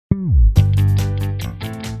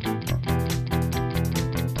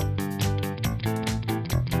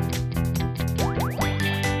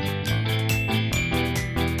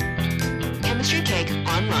Chemistry Cake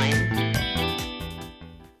Online.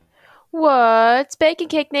 What's Baking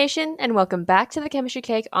Cake Nation, and welcome back to the Chemistry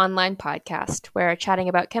Cake Online podcast, where chatting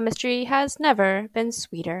about chemistry has never been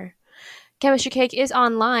sweeter. Chemistry Cake is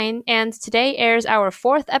online, and today airs our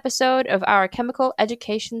fourth episode of our chemical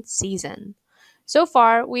education season. So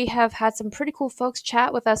far, we have had some pretty cool folks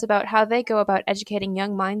chat with us about how they go about educating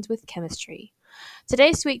young minds with chemistry.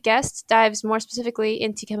 Today's sweet guest dives more specifically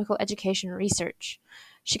into chemical education research.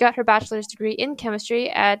 She got her bachelor's degree in chemistry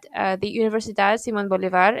at the Universidad Simón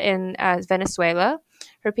Bolívar in Venezuela,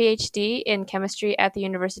 her PhD in chemistry at the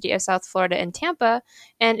University of South Florida in Tampa,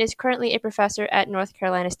 and is currently a professor at North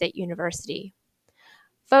Carolina State University.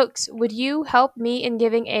 Folks, would you help me in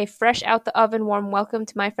giving a fresh out the oven warm welcome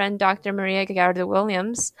to my friend Dr. Maria Gagardo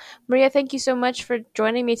Williams? Maria, thank you so much for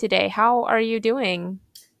joining me today. How are you doing?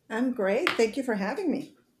 I'm great. Thank you for having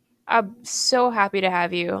me. I'm so happy to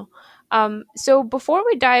have you. So before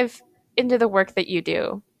we dive into the work that you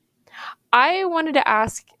do, I wanted to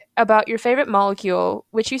ask about your favorite molecule,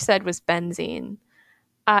 which you said was benzene.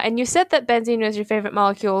 And you said that benzene was your favorite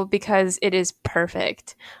molecule because it is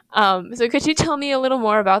perfect. So could you tell me a little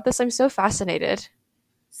more about this? I'm so fascinated.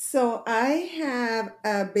 So I have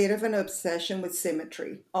a bit of an obsession with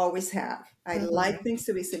symmetry. Always have. I like things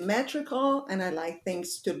to be symmetrical and I like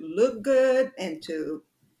things to look good and to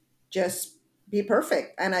just be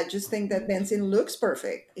perfect. And I just think that benzene looks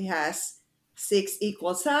perfect. It has six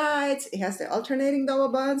equal sides. It has the alternating double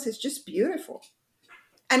bonds. It's just beautiful.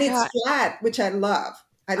 And it's Yeah. flat, which I love.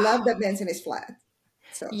 I love that benzene is flat.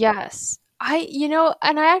 So Yes.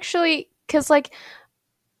 And I actually, because like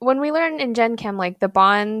when we learn in Gen Chem, like the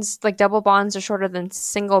bonds, like double bonds are shorter than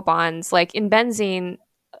single bonds. Like in benzene,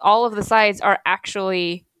 all of the sides are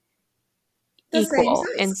actually the same equal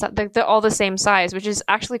in size. they're all the same size, which is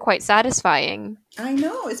actually quite satisfying. I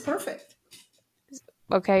know, it's perfect.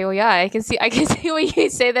 Okay, well, yeah, I can see when you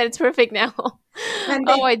say that it's perfect now. And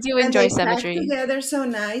Oh, they I do and enjoy they pack symmetry. together so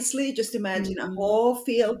nicely. Just imagine a Mhm. whole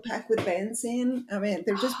field packed with benzene. I mean,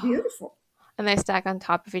 they're just beautiful. And they stack on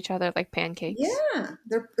top of each other like pancakes Yeah,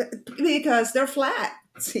 they're because they're flat.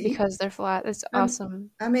 See, because they're flat. It's um,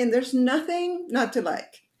 awesome. I mean, there's nothing not to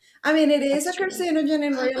like. I mean, it is That's a true. carcinogen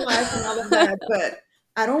in real life and all of that, but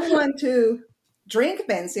I don't want to drink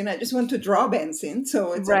benzene. I just want to draw benzene.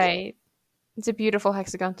 So it's okay. Right. It's a beautiful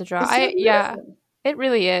hexagon to draw. It's so Yeah, beautiful. it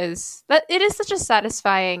really is. That it is such a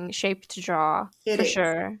satisfying shape to draw, It for is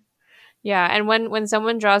sure. Yeah, and when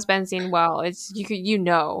someone draws benzene well, it's you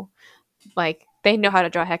know, like they know how to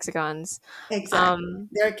draw hexagons. exactly. Um,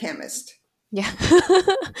 They're a chemist. yeah,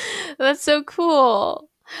 that's so cool.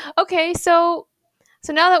 Okay, so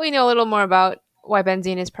now that we know a little more about why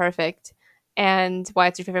benzene is perfect and why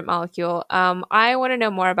it's your favorite molecule, I want to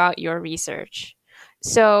know more about your research.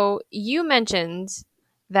 So you mentioned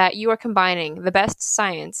that you are combining the best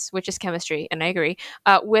science, which is chemistry, and I agree,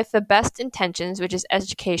 with the best intentions, which is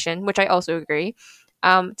education, which I also agree,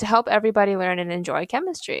 to help everybody learn and enjoy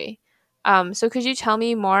chemistry. So could you tell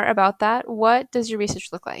me more about that? What does your research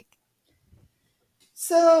look like?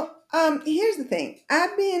 So here's the thing.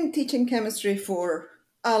 I've been teaching chemistry for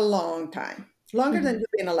a long time, longer than Hmm.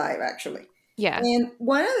 you've been alive, actually. Yeah. And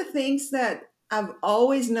one of the things that I've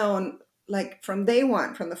always known, like from day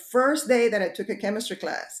one, from the first day that I took a chemistry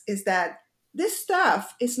class, is that this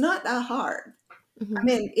stuff is not that hard. I Hmm.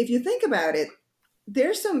 mean, if you think about it,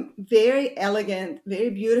 there's some very elegant, very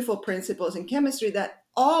beautiful principles in chemistry that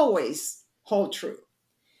always hold true.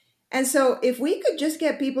 And so, if we could just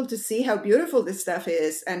get people to see how beautiful this stuff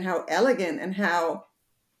is and how elegant and how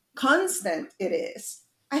constant it is,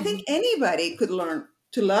 I Hmm. think anybody could learn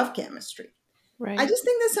to love chemistry. I Right. just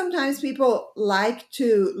think that sometimes people like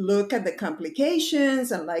to look at the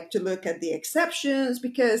complications and like to look at the exceptions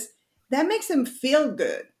because that makes them feel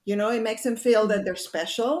good. You know, it makes them feel that they're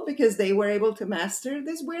special because they were able to master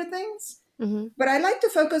these weird things. Hmm. But I like to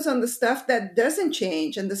focus on the stuff that doesn't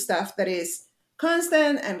change and the stuff that is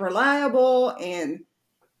constant and reliable and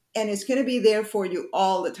it's going to be there for you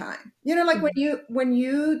all the time. You know, like Hmm. when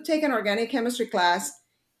you take an organic chemistry class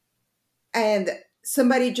and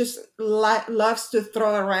somebody just loves to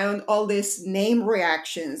throw around all these name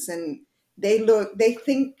reactions and they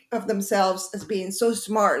think of themselves as being so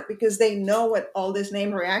smart because they know what all these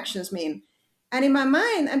name reactions mean. And in my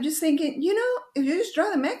mind, I'm just thinking, you know, if you just draw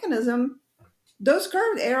the mechanism, those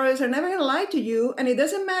curved arrows are never going to lie to you, and it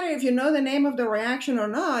doesn't matter if you know the name of the reaction or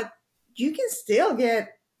not. You can still get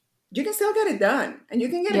you can still get it done, and you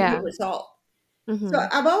can get a good Yeah. result. So Hmm.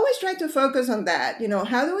 I've always tried to focus on that. You know,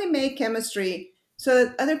 how do we make chemistry so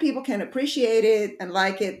that other people can appreciate it and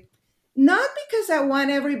like it? Not because I want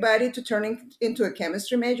everybody to turn into a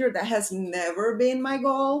chemistry major. That has never been my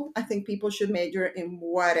goal. I think people should major in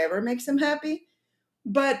whatever makes them happy.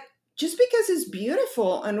 But just because it's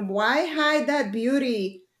beautiful, and why hide that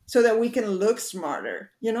beauty so that we can look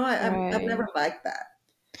smarter? I've Right. never liked that.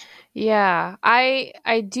 Yeah, I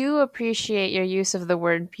do appreciate your use of the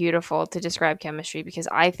word beautiful to describe chemistry because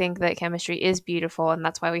I think that chemistry is beautiful and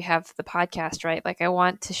that's why we have the podcast, right? Like I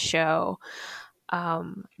want to show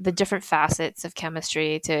the different facets of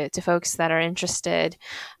chemistry to folks that are interested.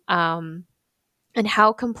 Um, and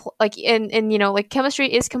how like and like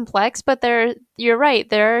chemistry is complex, but you're right,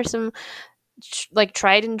 there are some like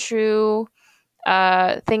tried and true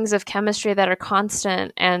things of chemistry that are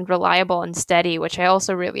constant and reliable and steady, which I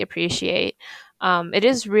also really appreciate. It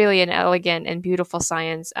is really an elegant and beautiful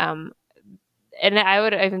science, and I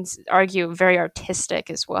would even argue very artistic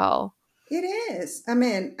as well. It is. I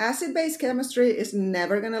mean, acid base chemistry is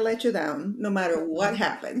never going to let you down, no matter what Mhm.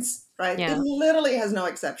 happens, right? It Yeah, literally has no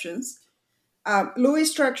exceptions. Lewis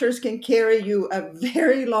structures can carry you a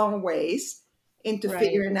very long ways into right.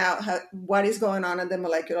 figuring out what is going on at the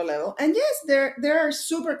molecular level. And yes, there are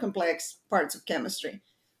super complex parts of chemistry,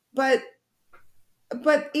 but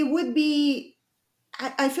it would be.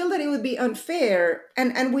 I feel that it would be unfair,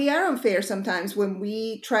 and we are unfair sometimes when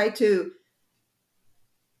we try to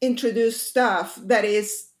introduce stuff that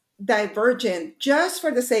is divergent just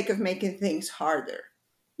for the sake of making things harder.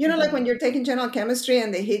 Like Hmm. when you're taking general chemistry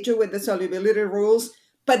and they hit you with the solubility rules,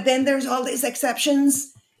 but then there's all these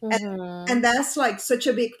exceptions. And, Hmm. and that's like such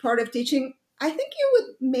a big part of teaching. I think it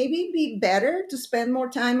would maybe be better to spend more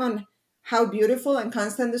time on how beautiful and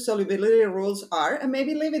constant the solubility rules are and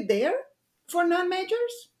maybe leave it there for non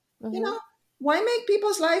majors. You Hmm. know, why make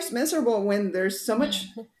people's lives miserable when there's so much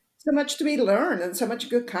to be learned and so much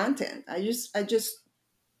good content? I just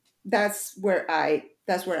that's where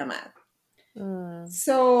I'm at. Mm.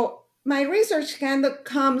 So my research kind of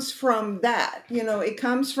comes from that. It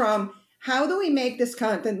comes from, how do we make this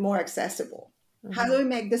content more accessible? How do Hmm. we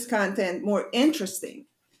make this content more interesting?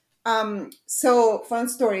 So fun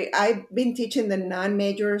story. I've been teaching the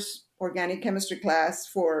non-majors organic chemistry class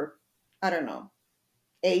for, I don't know,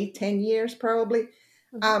 8, 10 years probably.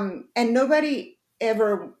 Hmm. And nobody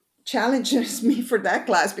ever challenges me for that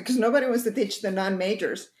class because nobody wants to teach the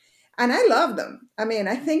non-majors. And I love them. I mean,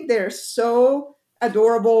 I think they're so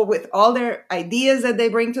adorable with all their ideas that they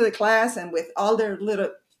bring to the class and with all their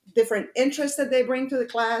little different interests that they bring to the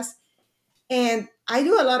class. And I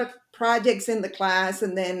do a lot of projects in the class,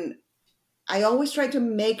 and then I always try to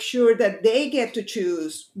make sure that they get to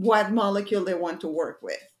choose what molecule they want to work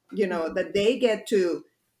with, Hmm. that they get to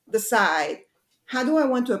decide, how do I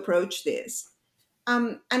want to approach this?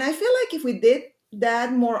 And I feel like if we did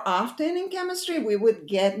that more often in chemistry, we would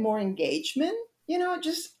get more engagement.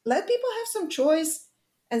 Just let people have some choice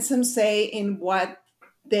and some say in what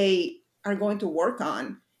they are going to work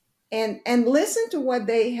on, and listen to what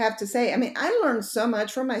they have to say. I mean, I learned so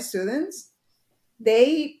much from my students.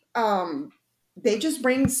 They just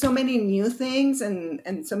bring so many new things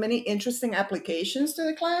and so many interesting applications to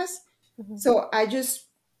the class. Hmm. So I just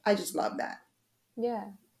love that.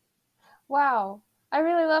 Yeah. Wow. I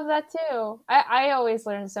really love that too. I always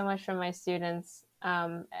learn so much from my students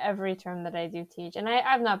every term that I do teach. And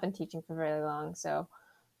I've not been teaching for very long, so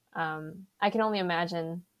I can only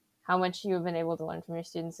imagine how much you've been able to learn from your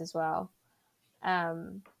students as well.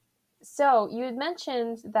 Um, so you had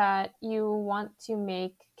mentioned that you want to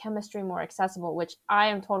make chemistry more accessible, which I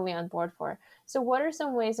am totally on board for. So what are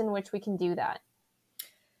some ways in which we can do that?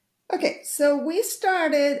 Okay, so we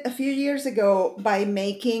started a few years ago by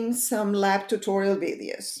making some lab tutorial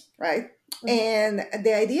videos, right? Hmm. And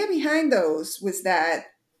the idea behind those was that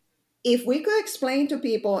if we could explain to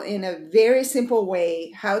people in a very simple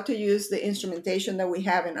way how to use the instrumentation that we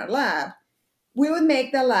have in our lab, we would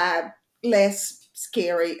make the lab less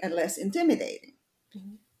scary and less intimidating.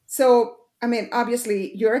 Hmm. So, I mean,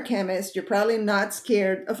 obviously, you're a chemist, you're probably not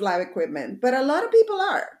scared of lab equipment, but a lot of people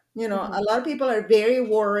are. A Hmm. lot of people are very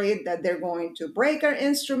worried that they're going to break our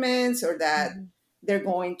instruments, or that Hmm. they're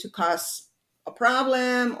going to cause a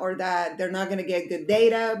problem, or that they're not going to get good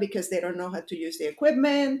data because they don't know how to use the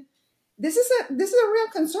equipment. This is a real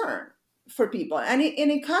concern for people, and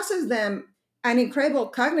it causes them an incredible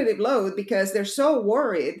cognitive load because they're so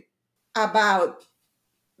worried about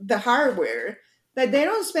the hardware that they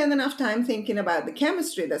don't spend enough time thinking about the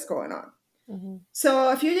chemistry that's going on. Hmm. So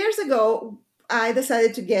a few years ago, I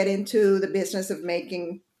decided to get into the business of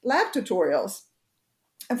making lab tutorials.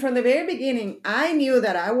 And from the very beginning, I knew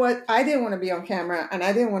that I didn't want to be on camera and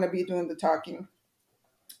I didn't want to be doing the talking.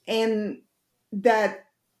 And that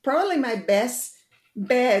probably my best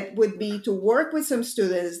bet would be to work with some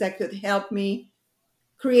students that could help me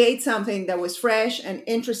create something that was fresh and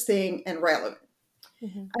interesting and relevant.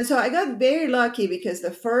 Hmm. And so I got very lucky because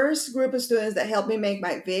the first group of students that helped me make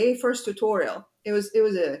my very first tutorial, it was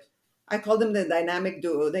a, I call them the dynamic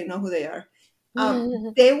duo. They know who they are.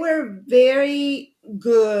 They were very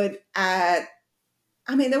good at,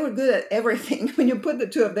 I mean, they were good at everything. When you put the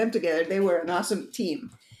two of them together, they were an awesome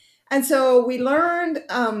team. And so we learned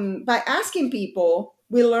by asking people,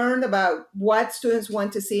 we learned about what students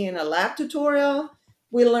want to see in a lab tutorial.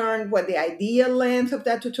 We learned what the ideal length of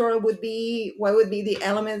that tutorial would be, what would be the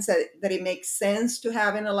elements that it makes sense to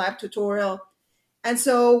have in a lab tutorial. And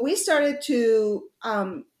so we started to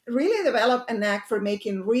really develop a knack for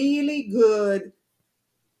making really good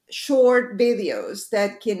short videos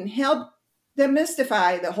that can help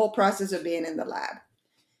demystify the whole process of being in the lab.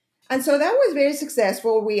 And so that was very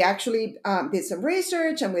successful. We actually did some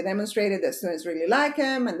research and we demonstrated that students really like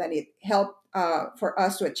them, and then it helped for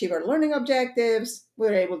us to achieve our learning objectives. We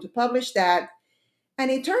were able to publish that. And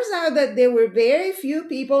it turns out that there were very few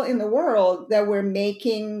people in the world that were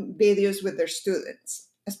making videos with their students,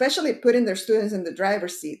 especially putting their students in the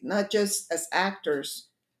driver's seat, not just as actors,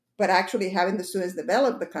 but actually having the students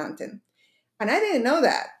develop the content. And I didn't know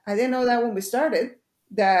that. I didn't know that when we started,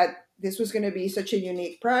 that this was going to be such a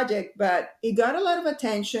unique project, but it got a lot of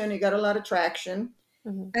attention, it got a lot of traction.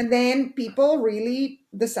 Hmm. And then people really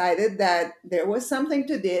decided that there was something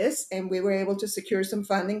to this, and we were able to secure some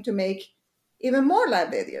funding to make even more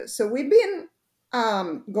lab videos. So we've been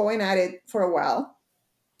going at it for a while.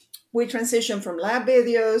 We transitioned from lab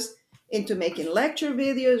videos into making lecture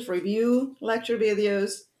videos, review lecture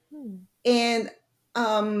videos, Hmm. and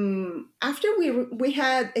after we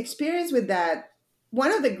had experience with that,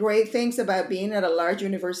 one of the great things about being at a large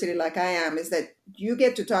university like I am is that you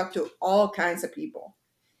get to talk to all kinds of people.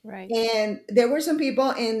 Right. And there were some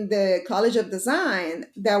people in the College of Design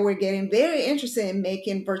that were getting very interested in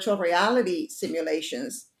making virtual reality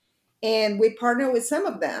simulations. And we partnered with some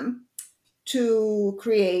of them to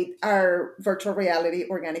create our virtual reality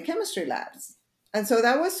organic chemistry labs. And so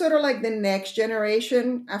that was sort of like the next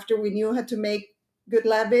generation after we knew how to make good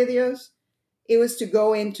lab videos. It was to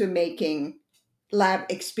go into making lab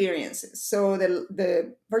experiences. So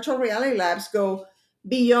the virtual reality labs go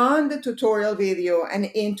beyond the tutorial video and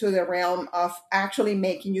into the realm of actually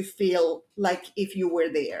making you feel like if you were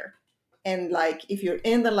there. And like if you're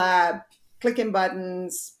in the lab, clicking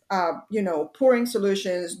buttons, pouring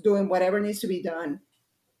solutions, doing whatever needs to be done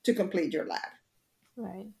to complete your lab.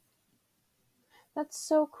 Right. That's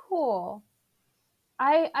so cool.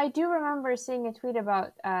 I do remember seeing a tweet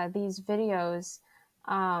about these videos,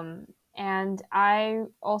 and I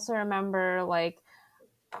also remember like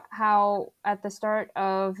how at the start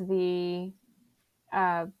of the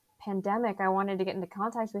uh, pandemic, I wanted to get into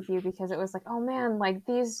contact with you because it was like, oh man, like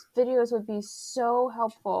these videos would be so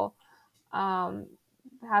helpful, um,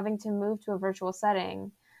 having to move to a virtual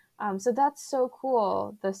setting. So that's so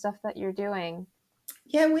cool, the stuff that you're doing.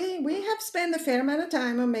 Yeah, we have spent a fair amount of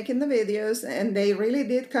time on making the videos, and they really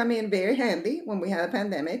did come in very handy when we had a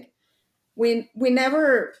pandemic. We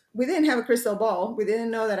didn't have a crystal ball. We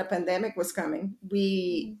didn't know that a pandemic was coming.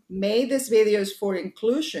 We made these videos for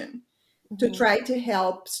inclusion to Mm-hmm. try to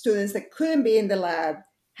help students that couldn't be in the lab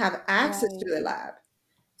have access to Right. the lab.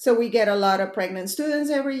 So we get a lot of pregnant students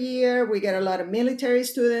every year. We get a lot of military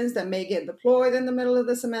students that may get deployed in the middle of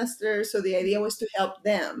the semester. So the idea was to help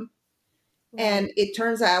them. Right. And it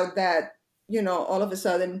turns out that, all of a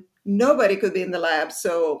sudden nobody could be in the lab.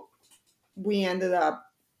 So we ended up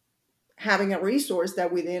having a resource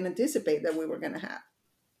that we didn't anticipate that we were going to have.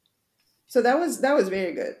 So that was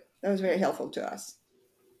very good. That was very helpful to us.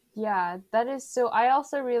 Yeah, that is so. I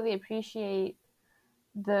also really appreciate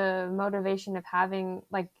the motivation of having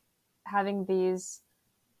these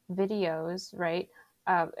videos, right?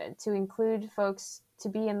 To include folks to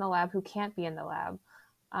be in the lab who can't be in the lab,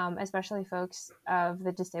 especially folks of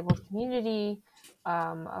the disabled community,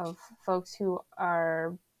 of folks who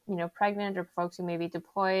are pregnant, or folks who may be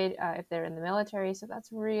deployed if they're in the military. So that's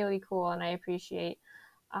really cool, and I appreciate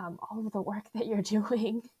all of the work that you're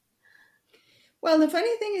doing. Well, the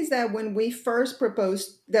funny thing is that when we first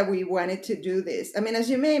proposed that we wanted to do this, I mean, as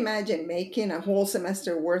you may imagine, making a whole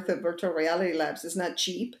semester worth of virtual reality labs is not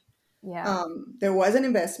cheap. Yeah. There was an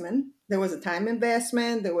investment, there was a time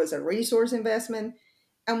investment, there was a resource investment.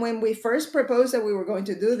 And when we first proposed that we were going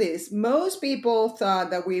to do this, most people thought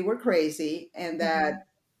that we were crazy and Mm-hmm. that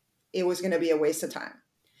it was going to be a waste of time.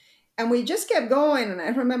 And we just kept going. And I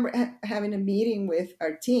remember having a meeting with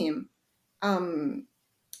our team um,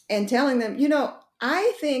 and telling them,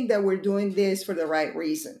 I think that we're doing this for the right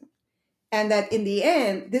reason. and that in the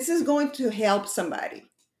end, this is going to help somebody.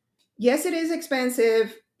 Yes, it is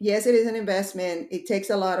expensive. Yes, it is an investment. It takes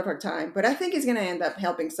a lot of our time, but I think it's going to end up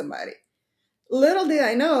helping somebody. Little did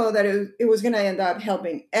I know that it was going to end up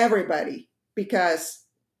helping everybody because,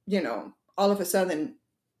 all of a sudden,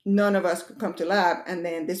 none of us could come to lab, and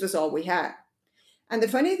then this was all we had. And the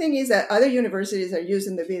funny thing is that other universities are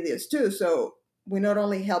using the videos too. So we not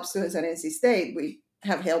only help students at NC State, we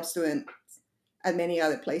have helped students at many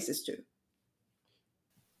other places too.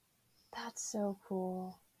 That's so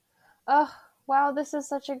cool. Oh, wow, this is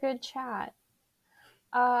such a good chat.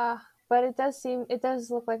 Uh, but it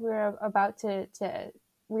does look like we're about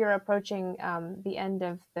we are approaching the end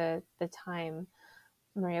of the time,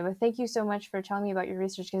 Maria. But thank you so much for telling me about your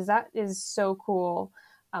research because that is so cool.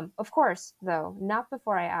 Of course, though, not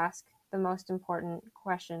before I ask the most important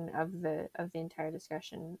question of the entire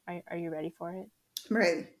discussion. Are you ready for it? I'm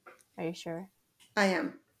ready. Are you sure? I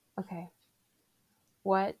am. Okay.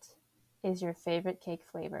 What is your favorite cake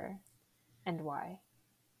flavor and why?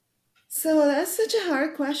 So that's such a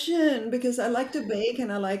hard question because I like to bake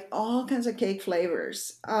and I like all kinds of cake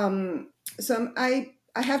flavors. I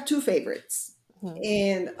have two favorites, Hmm.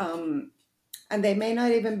 and they may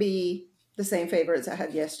not even be the same favorites I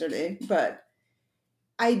had yesterday, but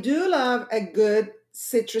I do love a good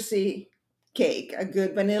citrusy cake, a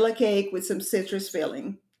good vanilla cake with some citrus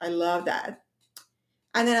filling. I love that.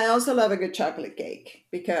 And then I also love a good chocolate cake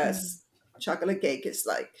Mm. because chocolate cake is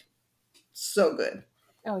like so good.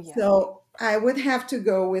 Oh yeah. So I would have to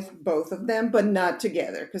go with both of them, but not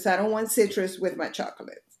together because I don't want citrus with my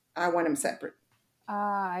chocolate. I want them separate.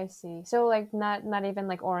 Ah, I see. So like not even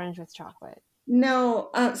like orange with chocolate.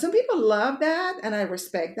 No, some people love that, and I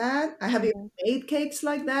respect that. I have even Mm-hmm. made cakes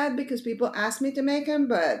like that because people ask me to make them,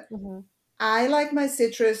 but Mm-hmm. I like my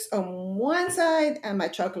citrus on one side and my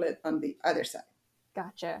chocolate on the other side.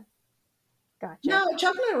 Gotcha. Gotcha. Now,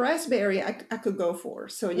 chocolate raspberry, I could go for.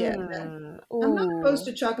 So, yeah, Mm. I'm not opposed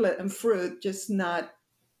Ooh. to chocolate and fruit, just not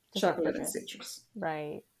Just not chocolate and citrus. citrus.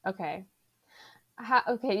 Right. Okay.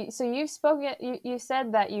 Okay. So you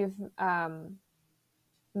said that you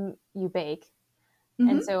bake, and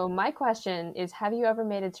Hmm. so my question is, have you ever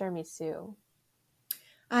made a tiramisu?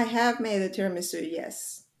 I have made a tiramisu,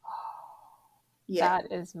 yes. Yeah.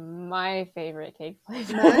 That is my favorite cake My,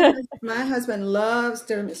 flavor. my husband loves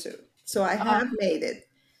tiramisu, so I Oh, have made it.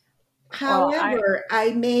 well, I However,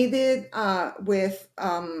 I made it with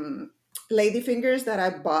ladyfingers that I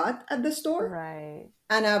bought at the store. right.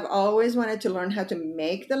 And I've always wanted to learn how to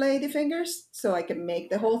make the ladyfingers so I can make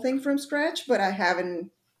the whole thing from scratch, but I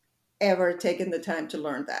haven't ever taken the time to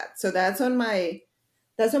learn that. So that's on my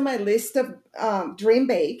list of dream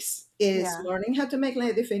bakes is Yeah. learning how to make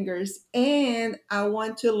ladyfingers, and I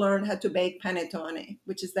want to learn how to bake panettone,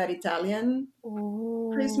 which is that Italian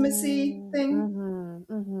Christmassy Ooh. thing.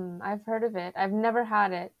 Mm-hmm. Mm-hmm. I've heard of it. I've never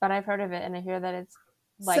had it, but I've heard of it, and I hear that it's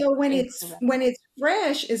like So when it's incredible.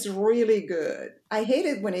 fresh, it's really good. I hate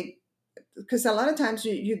it when it because a lot of times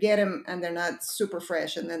you get them and they're not super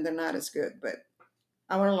fresh and then they're not as good. But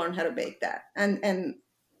I want to learn how to bake that. And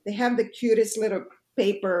they have the cutest little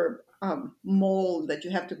paper mold that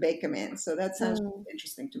you have to bake them in. So that sounds Mm,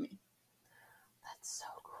 interesting to me. that's so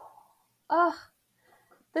cool. Oh,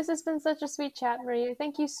 this has been such a sweet chat, Maria.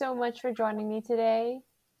 Thank you so much for joining me today.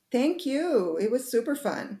 Thank you. It was super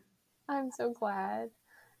fun. I'm so glad.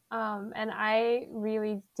 And I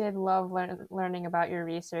really did love learning about your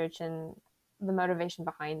research and the motivation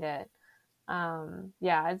behind it.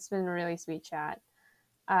 Yeah, it's been a really sweet chat.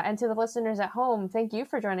 And to the listeners at home, thank you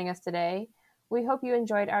for joining us today. We hope you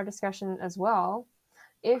enjoyed our discussion as well.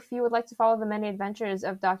 If you would like to follow the many adventures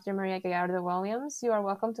of Dr. Maria Gallardo Williams, you are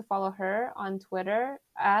welcome to follow her on Twitter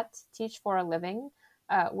at Teach for a Living,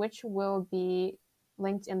 which will be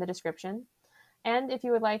linked in the description. And if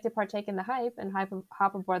you would like to partake in the hype and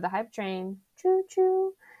hop aboard the hype train, choo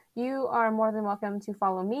choo, you are more than welcome to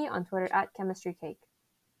follow me on Twitter at Chemistry Cake.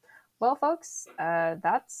 Well, folks,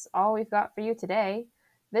 that's all we've got for you today.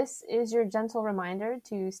 This is your gentle reminder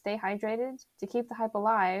to stay hydrated, to keep the hype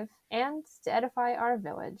alive, and to edify our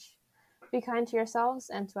village. Be kind to yourselves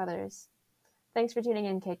and to others. Thanks for tuning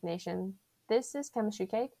in, Cake Nation. This is Chemistry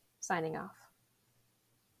Cake, signing off.